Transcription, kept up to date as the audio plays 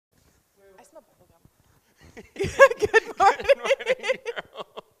Good morning. Good morning, girls.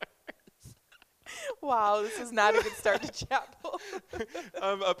 Wow, this is not a good start to chapel.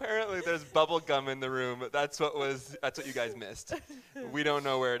 Apparently, there's bubble gum in the room. That's what you guys missed. We don't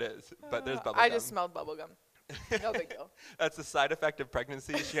know where it is, but there's bubble gum. I just smelled bubble gum. No big deal. That's the side effect of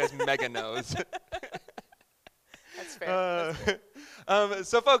pregnancy. She has mega nose. That's fair. That's fair.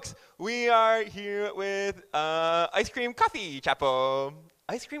 So, folks, we are here with Ice Cream Coffee Chapel.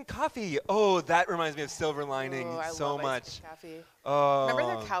 Ice cream coffee. Oh, that reminds me of Silver Lining I so love much. Ice cream coffee. Oh.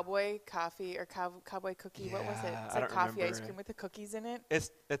 Remember their cowboy coffee or cowboy cookie? Yeah, What was it? It's I like don't coffee ice remember. cream with the cookies in it. It's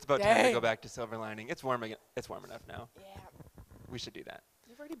about time to Dang. go back to Silver Lining. It's warm enough now. Yeah. We should do that.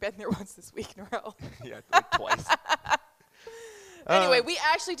 You've already been there once this week in a row. Yeah, like twice. Anyway, we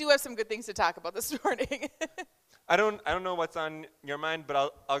actually do have some good things to talk about this morning. I don't know what's on your mind,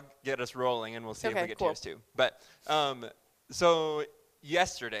 but I'll get us rolling, and we'll see if we Okay, get cool. to yours too. But so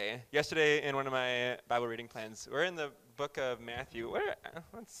yesterday in one of my Bible reading plans, we're in the book of Matthew.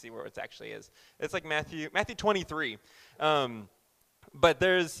 Let's see where it actually is. It's like Matthew 23. But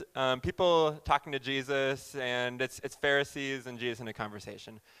there's people talking to Jesus, and it's Pharisees and Jesus in a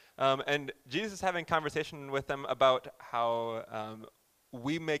conversation. And Jesus is having a conversation with them about how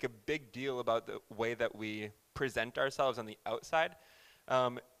we make a big deal about the way that we present ourselves on the outside.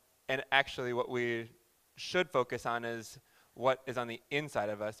 And actually what we should focus on is what is on the inside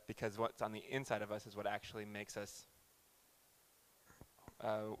of us, because what's on the inside of us is what actually makes us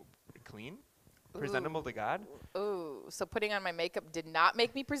clean, presentable to God. Ooh, so putting on my makeup did not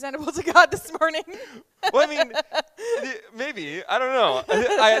make me presentable to God this morning? Well, I mean, maybe. I don't know.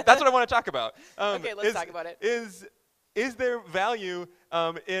 That's what I want to talk about. Okay, let's talk about it. Is there value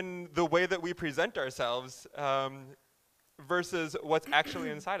in the way that we present ourselves versus what's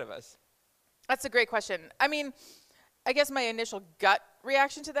actually inside of us? That's a great question. I mean, I guess my initial gut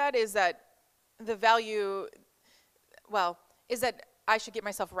reaction to that is that the value, is that I should get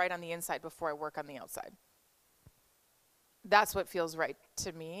myself right on the inside before I work on the outside. That's what feels right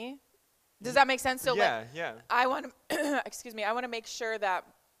to me. Does that make sense? So yeah. I want to, I want to make sure that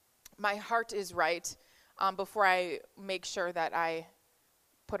my heart is right before I make sure that I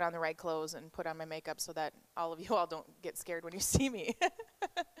put on the right clothes and put on my makeup so that all of you all don't get scared when you see me.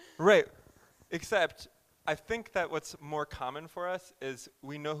 Right. Except I think that what's more common for us is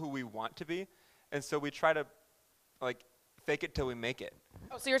we know who we want to be, and so we try to fake it till we make it.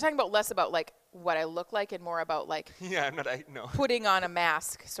 Oh, so you're talking about less about what I look like and more about No. putting on a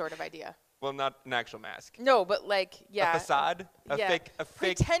mask sort of idea. Well, not an actual mask. No, but a facade, a fake.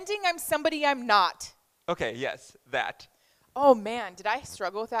 Pretending I'm somebody I'm not. Okay, yes, that. Oh man, did I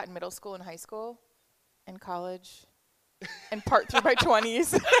struggle with that in middle school and high school and college and part through my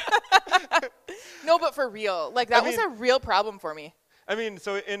 20s? No, but for real. That was a real problem for me. I mean,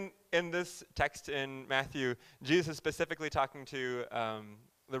 so in this text in Matthew, Jesus is specifically talking to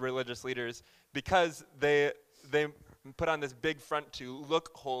the religious leaders because they put on this big front to look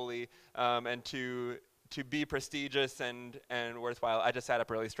holy and to be prestigious and worthwhile. I just sat up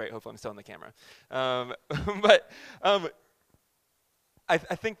really straight. Hopefully I'm still on the camera. But I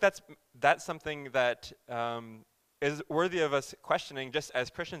think that's something that is worthy of us questioning just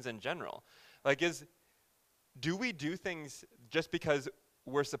as Christians in general. Do we do things just because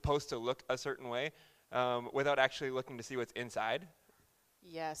we're supposed to look a certain way without actually looking to see what's inside?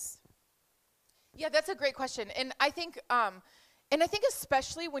 Yes. Yeah, that's a great question. And I think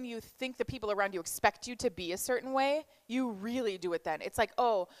especially when you think the people around you expect you to be a certain way, you really do it then. It's I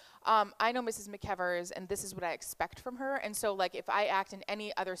know Mrs. McKevers, and this is what I expect from her. And so, if I act in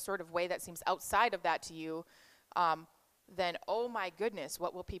any other sort of way that seems outside of that to you, then, oh my goodness,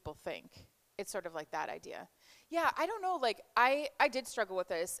 what will people think? It's sort of like that idea. Yeah, I don't know. I did struggle with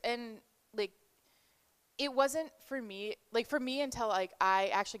this. And, it wasn't for me until I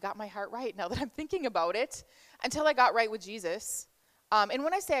actually got my heart right, now that I'm thinking about it, until I got right with Jesus. And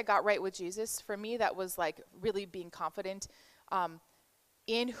when I say I got right with Jesus, for me that was really being confident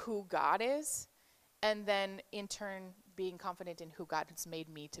in who God is, and then in turn being confident in who God has made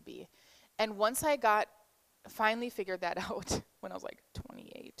me to be. And once I finally figured that out, when I was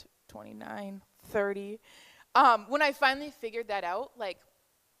 28, 29, 30, when I finally figured that out,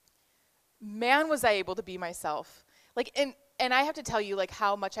 man, was I able to be myself. And I have to tell you,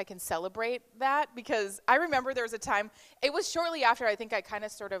 how much I can celebrate that, because I remember there was a time, it was shortly after I think I kind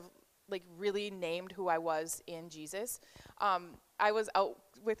of sort of, really named who I was in Jesus. I was out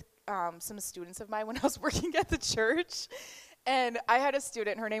with some students of mine when I was working at the church, and I had a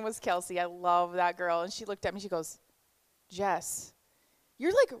student, her name was Kelsey, I love that girl, and she looked at me, she goes, Jess,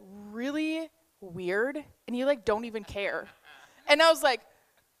 you're, really weird, and you, don't even care. And I was like,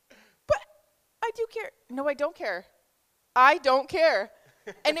 I do care. No, I don't care. I don't care.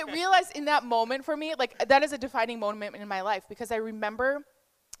 And it realized in that moment for me, like that is a defining moment in my life, because I remember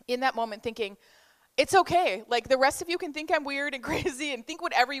in that moment thinking, it's okay. Like the rest of you can think I'm weird and crazy and think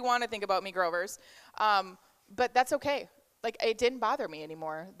whatever you want to think about me, Grovers. But that's okay. Like it didn't bother me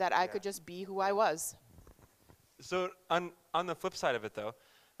anymore that I could just be who I was. So on the flip side of it though,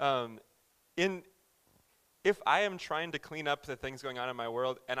 if I am trying to clean up the things going on in my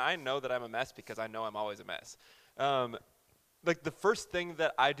world, and I know that I'm a mess because I know I'm always a mess, like the first thing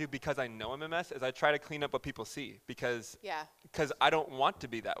that I do because I know I'm a mess is I try to clean up what people see, because I don't want to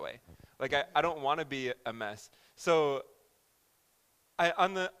be that way. Like I don't want to be a mess. So at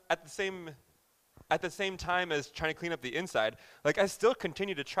the same time as trying to clean up the inside, like I still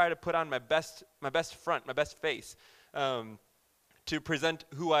continue to try to put on my best front, my best face, to present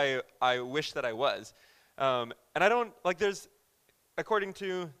who I wish that I was. And I don't, like there's, according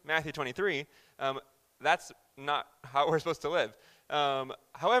to Matthew 23, that's not how we're supposed to live.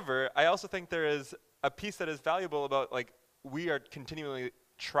 However, I also think there is a piece that is valuable about, like, we are continually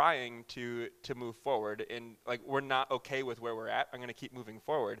trying to move forward, and like we're not okay with where we're at. I'm going to keep moving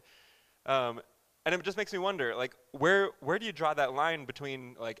forward. And it just makes me wonder, like, where do you draw that line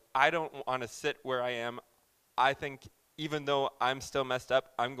between, like, I don't want to sit where I am. I think even though I'm still messed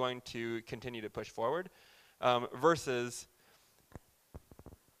up, I'm going to continue to push forward, versus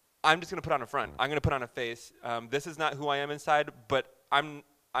I'm just going to put on a front. I'm going to put on a face. This is not who I am inside, but I'm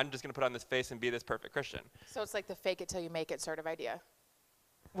just going to put on this face and be this perfect Christian. So it's like the fake it till you make it sort of idea.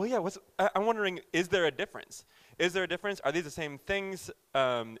 Well, yeah. I'm wondering, is there a difference? Is there a difference? Are these the same things?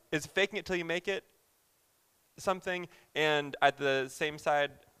 Is faking it till you make it something, and at the same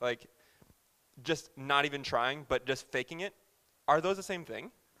side, like, just not even trying, but just faking it? Are those the same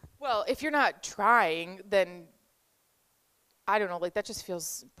thing? Well, if you're not trying, then I don't know, like that just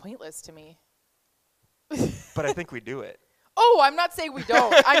feels pointless to me. But I think we do it. Oh, I'm not saying we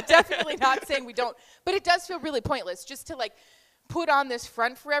don't. I'm definitely not saying we don't. But it does feel really pointless just to like put on this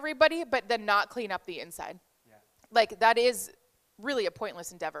front for everybody, but then not clean up the inside. Yeah. Like that is really a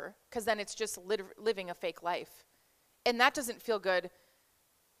pointless endeavor, because then it's just living a fake life. And that doesn't feel good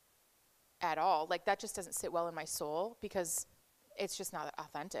at all. Like that just doesn't sit well in my soul, because it's just not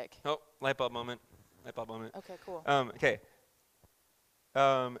authentic. Oh, light bulb moment. Light bulb moment. Okay, cool. Okay.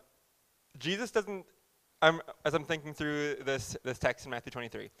 Jesus doesn't, as I'm thinking through this text in Matthew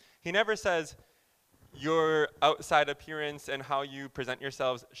 23, he never says your outside appearance and how you present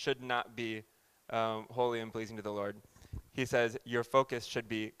yourselves should not be holy and pleasing to the Lord. He says your focus should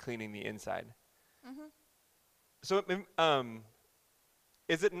be cleaning the inside. Mm-hmm. So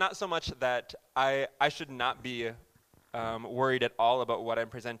is it not so much that I should not be worried at all about what I'm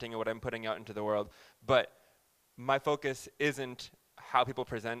presenting or what I'm putting out into the world, but my focus isn't how people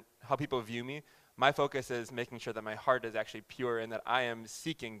present, how people view me. My focus is making sure that my heart is actually pure and that I am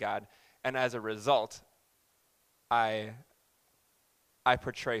seeking God, and as a result, I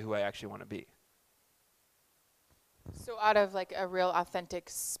portray who I actually want to be. So out of like a real authentic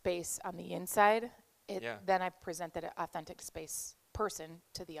space on the inside, then I present that authentic space person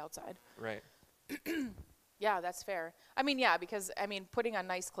to the outside. Right. Yeah, that's fair. I mean, yeah, because I mean, putting on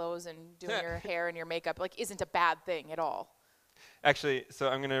nice clothes and doing your hair and your makeup like isn't a bad thing at all. Actually, so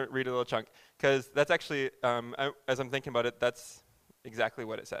I'm going to read a little chunk, because that's actually, as I'm thinking about it, that's exactly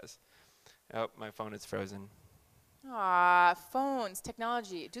what it says. Oh, my phone is frozen. Ah, phones,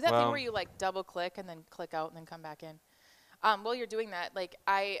 technology. Do that thing where you like double click and then click out and then come back in. While you're doing that, like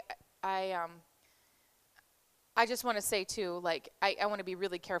I just want to say too, like I want to be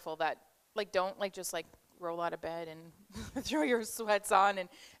really careful that like don't like just like roll out of bed and throw your sweats on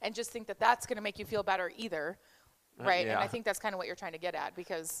and just think that that's going to make you feel better either. Right, yeah. And I think that's kind of what you're trying to get at,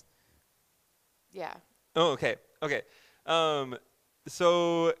 because, yeah. Oh, okay.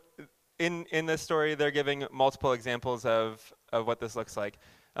 So in this story, they're giving multiple examples of what this looks like.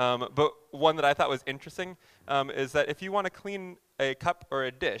 But one that I thought was interesting is that if you want to clean a cup or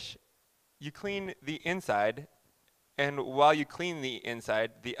a dish, you clean the inside, and while you clean the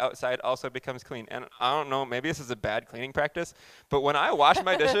inside, the outside also becomes clean. And I don't know, maybe this is a bad cleaning practice, but when I wash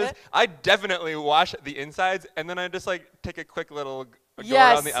my dishes, I definitely wash the insides, and then I just like take a quick little go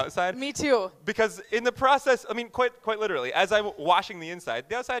around the outside. Me too. Because in the process, I mean, quite literally, as I'm washing the inside,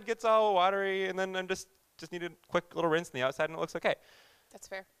 the outside gets all watery, and then I'm just need a quick little rinse in the outside, and it looks okay. That's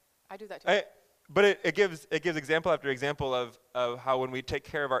fair. I do that too. But it gives example after example of how when we take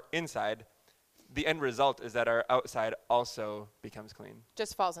care of our inside, the end result is that our outside also becomes clean.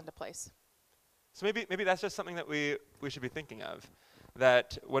 Just falls into place. So maybe that's just something that we should be thinking of,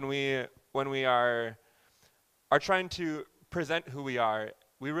 that when we are trying to present who we are,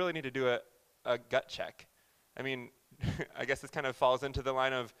 we really need to do a gut check. I mean, I guess this kind of falls into the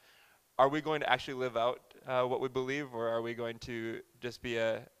line of, are we going to actually live out what we believe, or are we going to just be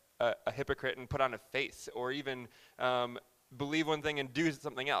a hypocrite and put on a face, or even believe one thing and do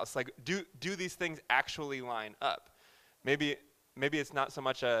something else? Like, do these things actually line up? Maybe it's not so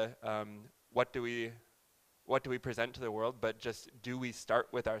much a what do we present to the world, but just do we start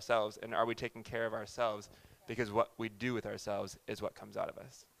with ourselves, and are we taking care of ourselves? Because what we do with ourselves is what comes out of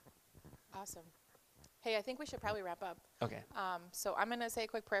us. Awesome. Hey, I think we should probably wrap up. Okay. So I'm going to say a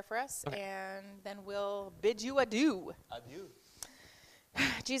quick prayer for us, Okay. and then we'll bid you adieu. Adieu.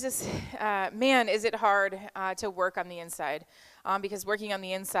 Jesus, man, is it hard to work on the inside, because working on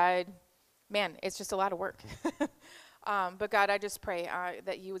the inside, man, it's just a lot of work. But God, I just pray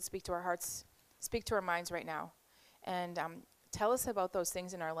that you would speak to our hearts, speak to our minds right now, and tell us about those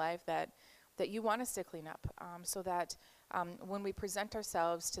things in our life that you want us to clean up, so that when we present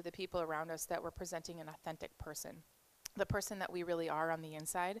ourselves to the people around us, that we're presenting an authentic person, the person that we really are on the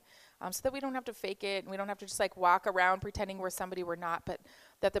inside, so that we don't have to fake it, and we don't have to just like walk around pretending we're somebody we're not, but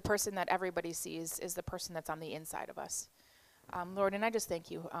that the person that everybody sees is the person that's on the inside of us. Lord, and I just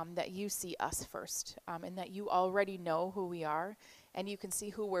thank you that you see us first, and that you already know who we are, and you can see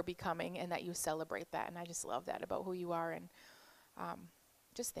who we're becoming, and that you celebrate that. And I just love that about who you are, and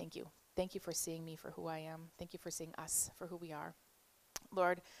just thank you. Thank you for seeing me for who I am. Thank you for seeing us for who we are.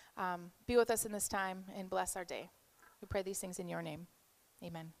 Lord, be with us in this time and bless our day. We pray these things in your name.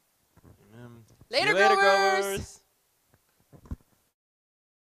 Amen. Amen. Later, See you later, growers. growers.